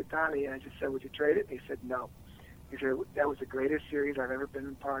thing I looked at Donnie and I just said, "Would you trade it?" And he said, "No." He said, "That was the greatest series I've ever been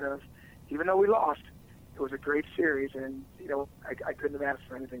a part of. Even though we lost, it was a great series, and I couldn't have asked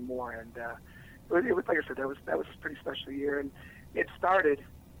for anything more." And it was like I said, that was a pretty special year, and it started,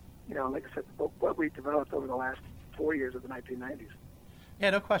 like I said, what we developed over the last 4 years of the 1990s. Yeah,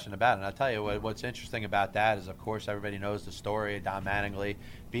 no question about it. And I'll tell you what's interesting about that is, of course, everybody knows the story of Don Mattingly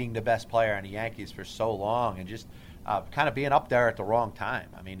being the best player on the Yankees for so long and just kind of being up there at the wrong time.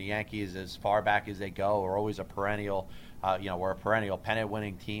 I mean, the Yankees, as far back as they go, are always a perennial, we're a perennial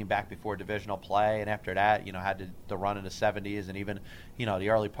pennant-winning team back before divisional play. And after that, had the run in the 70s and even, the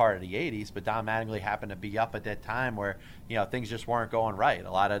early part of the 80s. But Don Mattingly happened to be up at that time where, things just weren't going right.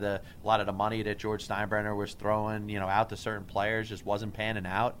 A lot of the money that George Steinbrenner was throwing, out to certain players just wasn't panning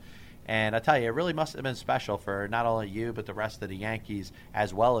out. And I tell you, it really must have been special for not only you, but the rest of the Yankees,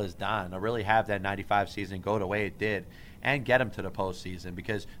 as well as Don, to really have that 95 season go the way it did and get him to the postseason.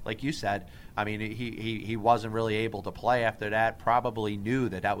 Because, like you said, I mean, he wasn't really able to play after that, probably knew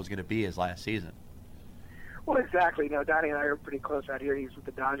that was going to be his last season. Well, exactly. Donnie and I are pretty close out here. He's with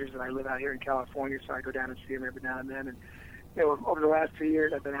the Dodgers, and I live out here in California, so I go down and see him every now and then. And, over the last 2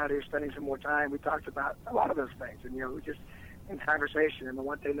 years, I've been out here spending some more time. We talked about a lot of those things, and, we just in conversation. And the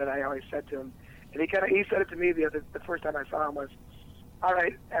one thing that I always said to him, and he said it to me the first time I saw him, was, "All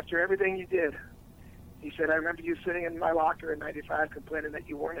right, after everything you did," he said, "I remember you sitting in my locker in 95 complaining that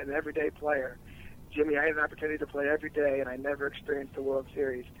you weren't an everyday player. Jimmy, I had an opportunity to play every day, and I never experienced the World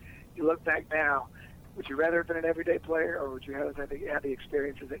Series. You look back now, would you rather have been an everyday player, or would you rather have the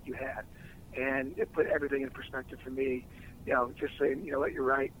experiences that you had?" And it put everything in perspective for me, just saying, what, you're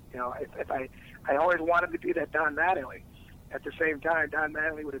right. If I always wanted to be that Don Mattingly. At the same time, Don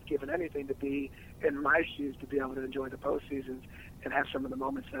Mattingly would have given anything to be in my shoes to be able to enjoy the postseasons and have some of the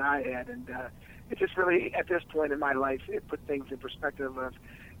moments that I had. And it just really, at this point in my life, it put things in perspective of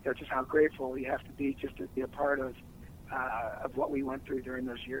just how grateful you have to be just to be a part of what we went through during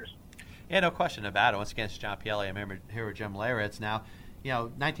those years. Yeah, no question about it. Once again, it's John Pielli. I remember here with Jim Leyritz. Now,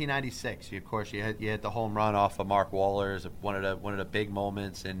 1996. Of course, you hit the home run off of Mark Wohlers, one of the big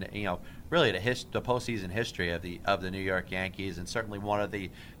moments, and really the postseason history of the New York Yankees, and certainly one of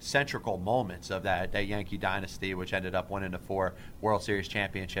the central moments of that Yankee dynasty, which ended up winning the 4 World Series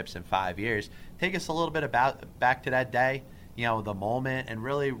championships in 5 years. Take us a little bit back to that day, the moment, and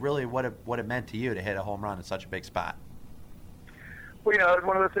really what it meant to you to hit a home run in such a big spot. Well, it was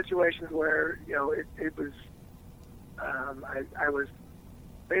one of those situations where it was I was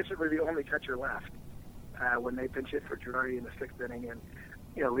basically the only catcher left when they pinch hit for Girardi in the 6th inning. And,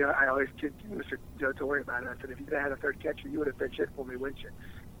 you know, I always kid Mr. Joe Torre about it. I said, if you'd had a third catcher, you would have pinch hit for me, wouldn't you?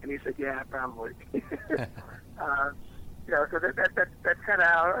 And he said, yeah, probably. You know, so that's kind of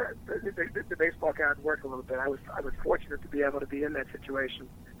how the baseball gods work a little bit. I was fortunate to be able to be in that situation,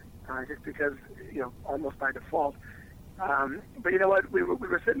 just because, you know, almost by default. But you know what? We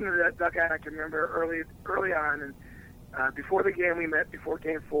were sitting in that dugout. I can remember early on, and before the game we met, before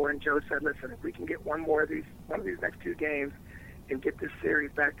Game 4, and Joe said, "Listen, if we can get one of these next 2 games, and get this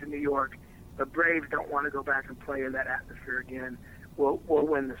series back to New York, the Braves don't want to go back and play in that atmosphere again. We'll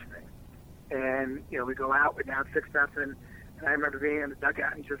win this thing." And you know, we go out, we're down 6-0, and I remember being in the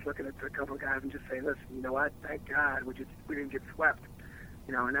dugout and just looking at a couple of guys and just saying, "Listen, you know what? Thank God we didn't get swept."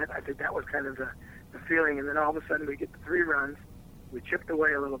 You know, and I think that was kind of the feeling. And then all of a sudden we get the 3 runs, we chipped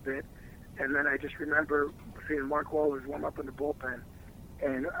away a little bit, and then I just remember seeing Mark Wohlers warm up in the bullpen,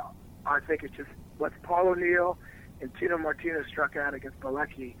 and I think it's just once Paul O'Neill and Tino Martinez struck out against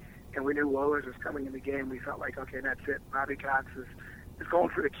Bilecki, and we knew Wohlers was coming in the game, we felt like, okay, that's it. Bobby Cox is going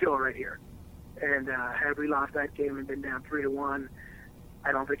for the kill right here. And had we lost that game and been down 3-1,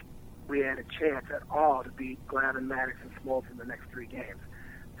 I don't think we had a chance at all to beat Glavine, Maddox, and Smoltz in the next 3 games.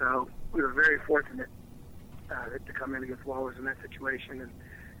 So we were very fortunate to come in against Wohlers in that situation.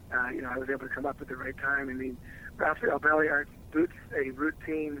 And, you know, I was able to come up at the right time. I mean, Rafael Belliard boots a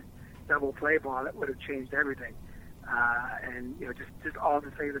routine double play ball that would have changed everything. And, you know, just all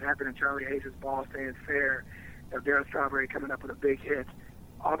the things that happened in Charlie Hayes' ball staying fair, you know, Darryl Strawberry coming up with a big hit,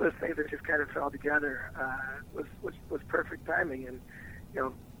 all those things that just kind of fell together was perfect timing. And, you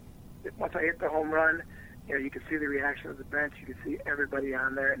know, once I hit the home run, you know, you could see the reaction of the bench, you could see everybody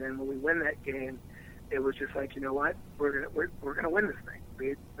on there, and then when we win that game, it was just like, you know what, we're gonna win this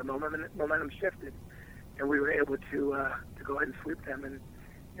thing. The momentum shifted, and we were able to go ahead and sweep them and,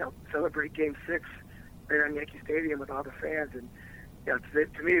 you know, celebrate Game 6 there in Yankee Stadium with all the fans. And, you know,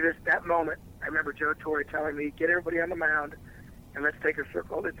 to me, that moment, I remember Joe Torre telling me, get everybody on the mound and let's take a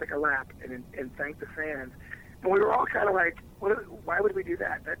circle, let's take a lap and thank the fans. And we were all kind of like, why would we do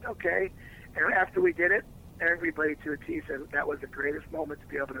that? That's okay. And after we did it, everybody to a T said that was the greatest moment to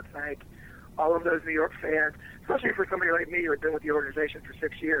be able to thank all of those New York fans, especially for somebody like me who had been with the organization for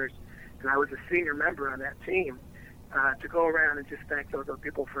 6 years, and I was a senior member on that team, to go around and just thank those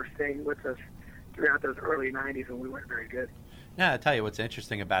people for staying with us throughout those early 90s when we weren't very good. Yeah, I'll tell you what's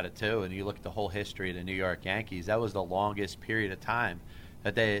interesting about it, too, and you look at the whole history of the New York Yankees, that was the longest period of time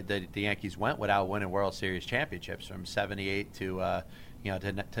that the Yankees went without winning World Series championships, from 78 to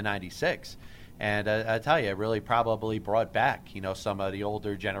 96. And I tell you, it really probably brought back, you know, some of the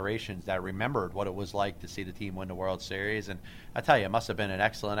older generations that remembered what it was like to see the team win the World Series. And I tell you, it must have been an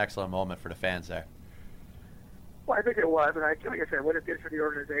excellent, excellent moment for the fans there. Well, I think it was, and like I said, what it did for the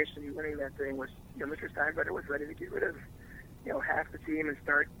organization, winning that thing was, you know, Mr. Steinbrenner was ready to get rid of, you know, half the team and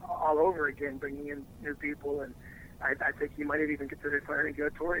start all over again, bringing in new people. And I think he might have even considered firing Joe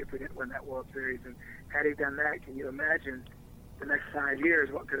Torre if we didn't win that World Series. And had he done that, can you imagine the next 5 years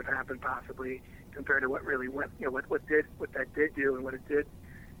what could have happened possibly compared to what really went, you know, what that did do and what it did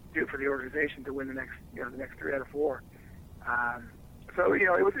do for the organization to win the next 3 out of 4. So, you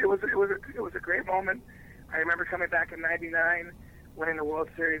know, it was a great moment. I remember coming back in '99, winning the World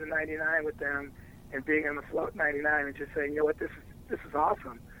Series in '99 with them, and being on the float in '99 and just saying, you know what, this is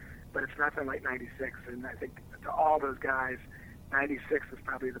awesome, but it's nothing like '96. And I think to all those guys, '96 was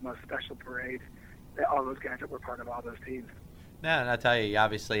probably the most special parade. That all those guys that were part of all those teams. Yeah, and I'll tell you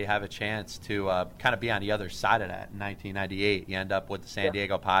obviously have a chance to kind of be on the other side of that in 1998. You end up with the San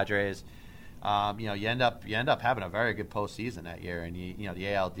Diego Padres. You know, you end up having a very good postseason that year, and you know the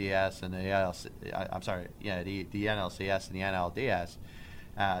ALDS and the the NLCS and the NLDS.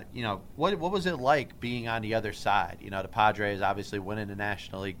 You know, what was it like being on the other side? You know, the Padres obviously winning the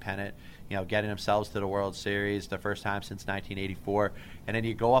National League pennant, you know, getting themselves to the World Series the first time since 1984, and then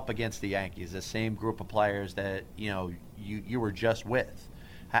you go up against the Yankees, the same group of players that, you know, you were just with.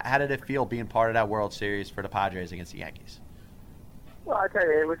 How did it feel being part of that World Series for the Padres against the Yankees? Well, I tell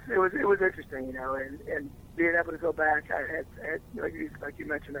you, it was interesting, you know, and being able to go back. I had like you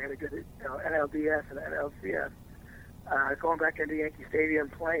mentioned, I had a good NLDS and NLCS. Going back into Yankee Stadium,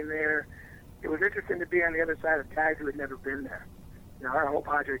 playing there, it was interesting to be on the other side of guys who had never been there. You know, our whole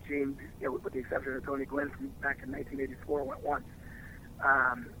Padre team, you know, with the exception of Tony Gwynn from back in 1984, went once.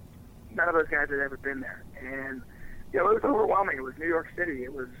 None of those guys had ever been there, and you know, it was overwhelming. It was New York City.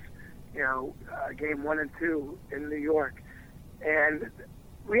 It was, you know, game 1 and 2 in New York. And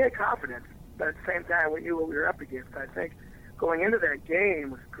we had confidence, but at the same time, we knew what we were up against. I think going into that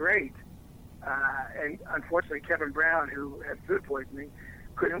game was great, And unfortunately, Kevin Brown, who had food poisoning,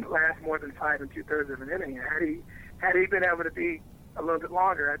 couldn't last more than 5 2/3 of an inning. Had he been able to be a little bit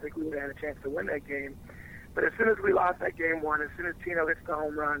longer, I think we would have had a chance to win that game. But as soon as we lost that game one, as soon as Tino hits the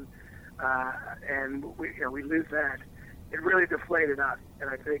home run, and we lose that, it really deflated us. And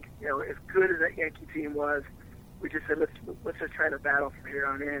I think, as good as that Yankee team was, we just said, let's just try to battle from here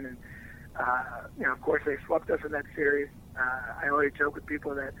on in. And of course, they swept us in that series. I always joke with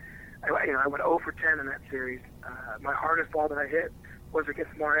people that I went 0 for 10 in that series. My hardest ball that I hit was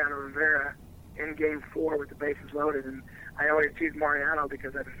against Mariano Rivera in Game 4 with the bases loaded, and I always teased Mariano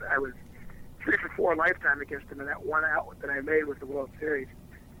because I was 3 for 4 lifetime against him, and that one out that I made was the World Series.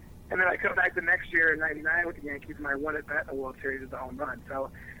 And then I come back the next year in '99 with the Yankees, and my one at bat in the World Series is the home run.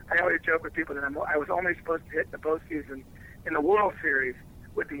 So I always joke with people that I was only supposed to hit in the postseason in the World Series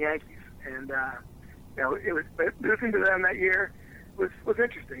with the Yankees, and it was losing to them that year was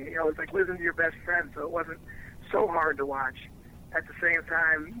interesting. It was like losing to your best friend, so it wasn't so hard to watch. At the same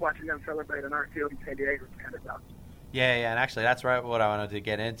time, watching them celebrate on our field in San Diego was kind of tough. Yeah, and actually that's right what I wanted to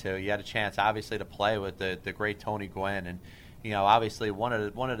get into. You had a chance, obviously, to play with the great Tony Gwynn, and obviously one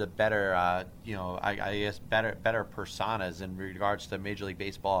of the better, I guess better personas in regards to Major League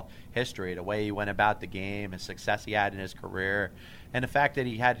Baseball history. The way he went about the game, his success he had in his career, and the fact that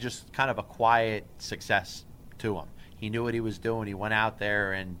he had just kind of a quiet success to him. He knew what he was doing. He went out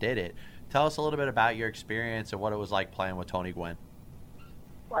there and did it. Tell us a little bit about your experience and what it was like playing with Tony Gwynn.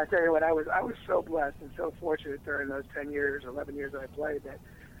 Well, I tell you what, I was so blessed and so fortunate during those 10 years, 11 years that I played, that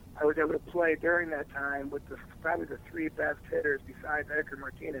I was able to play during that time with probably the 3 best hitters besides Edgar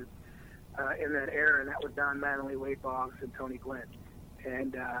Martinez in that era, and that was Don Mattingly, Wade Boggs, and Tony Gwynn.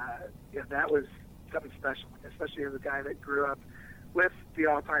 And that was something special, especially as a guy that grew up with the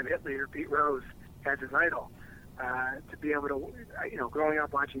all-time hit leader, Pete Rose, as his idol. To be able to, growing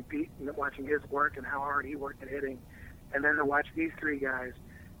up watching Pete and watching his work and how hard he worked at hitting, and then to watch these 3 guys,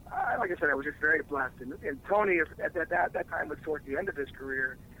 like I said, I was just very blessed. And Tony, at that time, was towards the end of his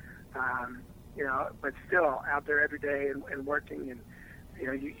career, but still out there every day and working. And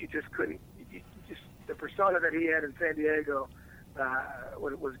you just couldn't. The persona that he had in San Diego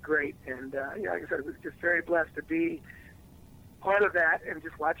was great. And like I said, it was just very blessed to be part of that and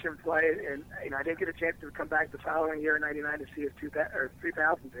just watch him play. And I didn't get a chance to come back the following year in '99 to see his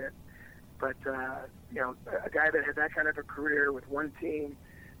 3,000th hit. But a guy that had that kind of a career with one team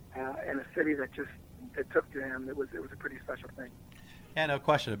and a city that took to him, it was a pretty special thing. Yeah, no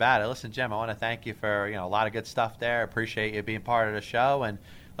question about it. Listen, Jim, I want to thank you for a lot of good stuff there. Appreciate you being part of the show, and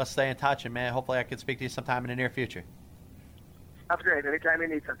let's stay in touch. And man, hopefully I can speak to you sometime in the near future. That's great. Anytime you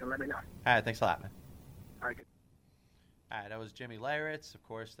need something, let me know. All right, thanks a lot, man. All right, good. All right, that was Jimmy Leyritz, of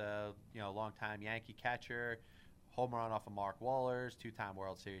course, the longtime Yankee catcher, home run off of Mark Wohlers, 2-time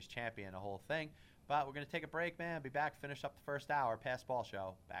World Series champion, the whole thing. But we're going to take a break, man. Be back, finish up the first hour. Pass Ball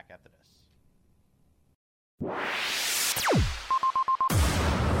Show. Back after this.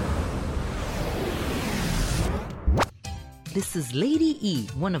 This is Lady E,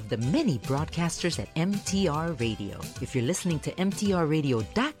 one of the many broadcasters at MTR Radio. If you're listening to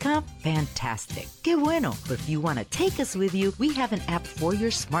MTRradio.com, fantastic. Que bueno. But if you want to take us with you, we have an app for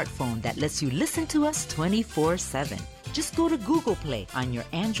your smartphone that lets you listen to us 24/7. Just go to Google Play on your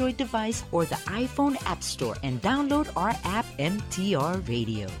Android device or the iPhone App Store and download our app, MTR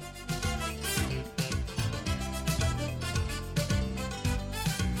Radio.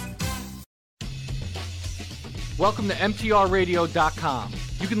 Welcome to MTRradio.com.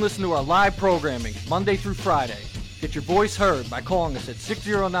 You can listen to our live programming Monday through Friday. Get your voice heard by calling us at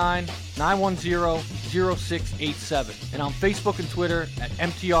 609-910-0687 and on Facebook and Twitter at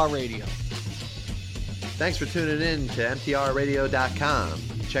MTR Radio. Thanks for tuning in to MTRradio.com.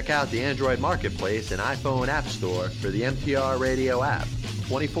 Check out the Android Marketplace and iPhone App Store for the MTR Radio app.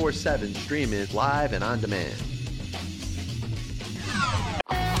 24/7 streaming live and on demand.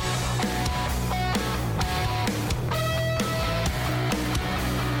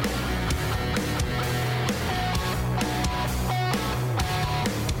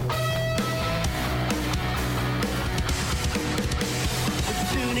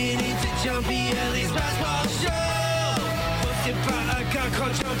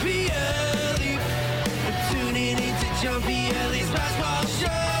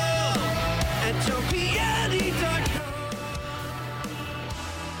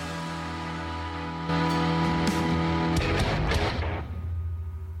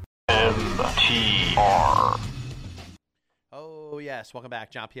 Welcome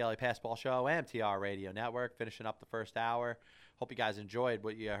back. John Pielli, Pass Ball Show, MTR Radio Network, finishing up the first hour. Hope you guys enjoyed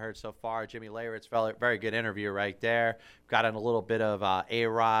what you heard so far. Jimmy Leyritz, very good interview right there. Got in a little bit of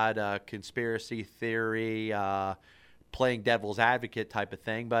A-Rod conspiracy theory, playing devil's advocate type of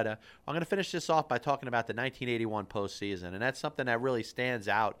thing. But I'm going to finish this off by talking about the 1981 postseason. And that's something that really stands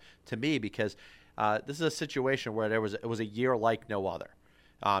out to me because this is a situation where it was a year like no other.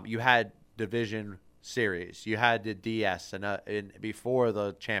 You had division series. You had the DS and before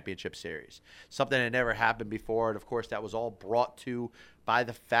the championship series. Something that never happened before. And, of course, that was all brought to by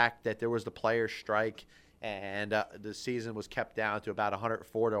the fact that there was the players' strike and the season was kept down to about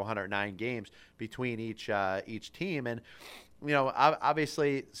 104 to 109 games between each team. And,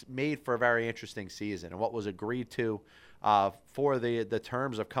 obviously it's made for a very interesting season. And what was agreed to for the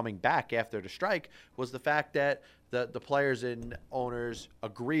terms of coming back after the strike was the fact that the players and owners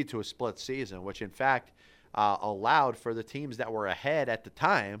agreed to a split season, which in fact allowed for the teams that were ahead at the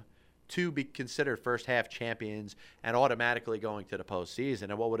time to be considered first half champions and automatically going to the postseason.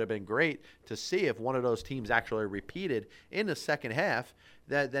 And what would have been great to see if one of those teams actually repeated in the second half,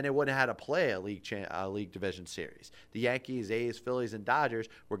 then it wouldn't have had to play a league division series. The Yankees, A's, Phillies, and Dodgers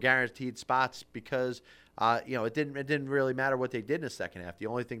were guaranteed spots because it didn't really matter what they did in the second half. The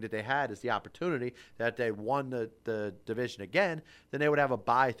only thing that they had is the opportunity that they won the division again, then they would have a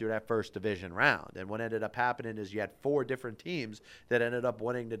bye through that first division round. And what ended up happening is you had 4 different teams that ended up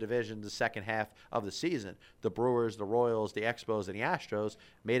winning the division the second half of the season. The Brewers, the Royals, the Expos, and the Astros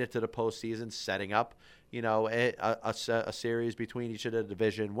made it to the postseason, setting up a series between each of the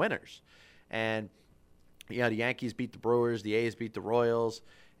division winners. And the Yankees beat the Brewers, the A's beat the Royals,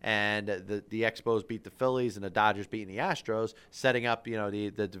 and the Expos beat the Phillies, and the Dodgers beating the Astros, setting up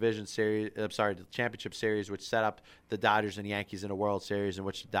the division series. The championship series, which set up the Dodgers and Yankees in a World Series, in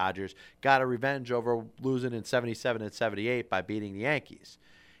which the Dodgers got a revenge over losing in '77 and '78 by beating the Yankees.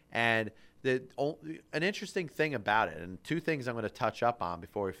 And an interesting thing about it, and 2 things I'm going to touch up on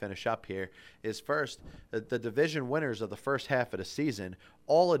before we finish up here, is first, the division winners of the first half of the season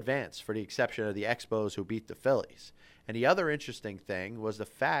all advanced, for the exception of the Expos, who beat the Phillies. And the other interesting thing was the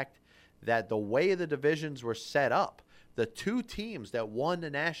fact that the way the divisions were set up, the 2 teams that won the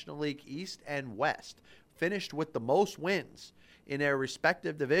National League East and West finished with the most wins in their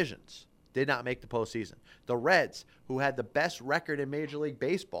respective divisions did not make the postseason. The Reds, who had the best record in Major League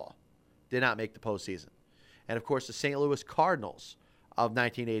Baseball, did not make the postseason. And, of course, the St. Louis Cardinals of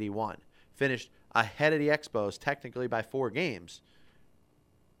 1981 finished ahead of the Expos technically by 4 games,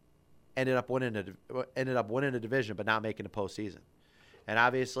 ended up winning the division but not making the postseason. And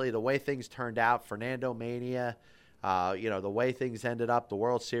obviously the way things turned out, Fernando Mania, the way things ended up, the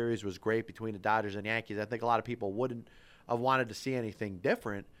World Series was great between the Dodgers and Yankees. I think a lot of people wouldn't have wanted to see anything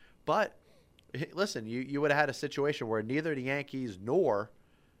different. But, listen, you would have had a situation where neither the Yankees nor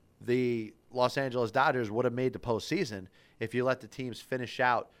the Los Angeles Dodgers would have made the postseason if you let the teams finish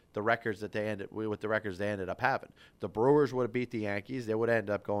out the records that they ended up having. The Brewers would have beat the Yankees. They would end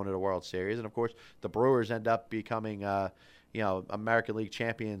up going to the World Series. And, of course, the Brewers end up becoming, American League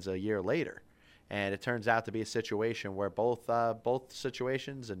champions a year later. And it turns out to be a situation where both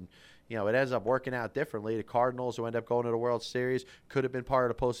situations, and, it ends up working out differently. The Cardinals, who end up going to the World Series, could have been part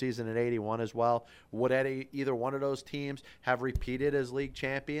of the postseason in '81 as well. Would either one of those teams have repeated as league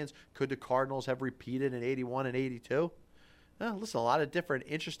champions? Could the Cardinals have repeated in '81 and '82? Listen, a lot of different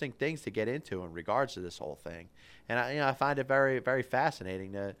interesting things to get into in regards to this whole thing. And I find it very, very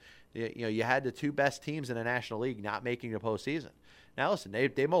fascinating that you had the 2 best teams in the National League not making the postseason. Now, listen, they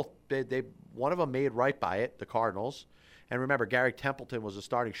one of them made right by it, the Cardinals. And remember, Gary Templeton was a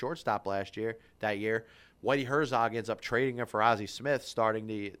starting shortstop that year. Whitey Herzog ends up trading him for Ozzie Smith, starting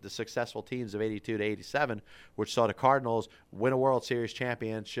the successful teams of '82 to '87, which saw the Cardinals win a World Series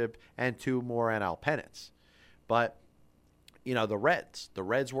championship and 2 more NL pennants. But the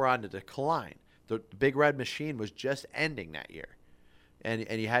Reds were on the decline. The Big Red Machine was just ending that year. And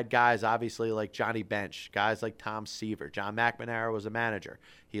you had guys, obviously, like Johnny Bench, guys like Tom Seaver. John McNamara was a manager.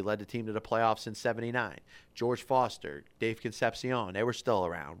 He led the team to the playoffs in '79. George Foster, Dave Concepcion, they were still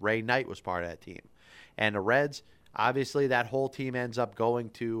around. Ray Knight was part of that team. And the Reds, obviously, that whole team ends up going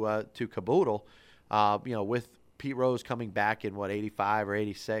to caboodle, with Pete Rose coming back in, 85 or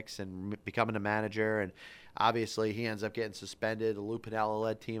 86 and becoming a manager. And obviously, he ends up getting suspended. The Lou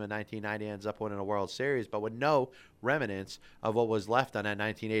Piniella-led team in 1990 ends up winning a World Series, but with no remnants of what was left on that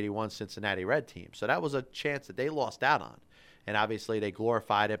 1981 Cincinnati Red team. So that was a chance that they lost out on. And obviously, they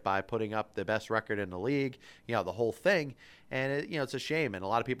glorified it by putting up the best record in the league, the whole thing. And, it's a shame. And a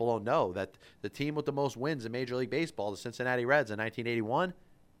lot of people don't know that the team with the most wins in Major League Baseball, the Cincinnati Reds in 1981,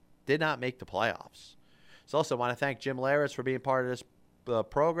 did not make the playoffs. So also want to thank Jim Leyritz for being part of this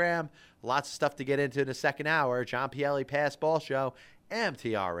program. Lots of stuff to get into in the second hour. John Pielli Pass Ball Show,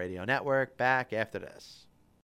 MTR Radio Network. Back after this.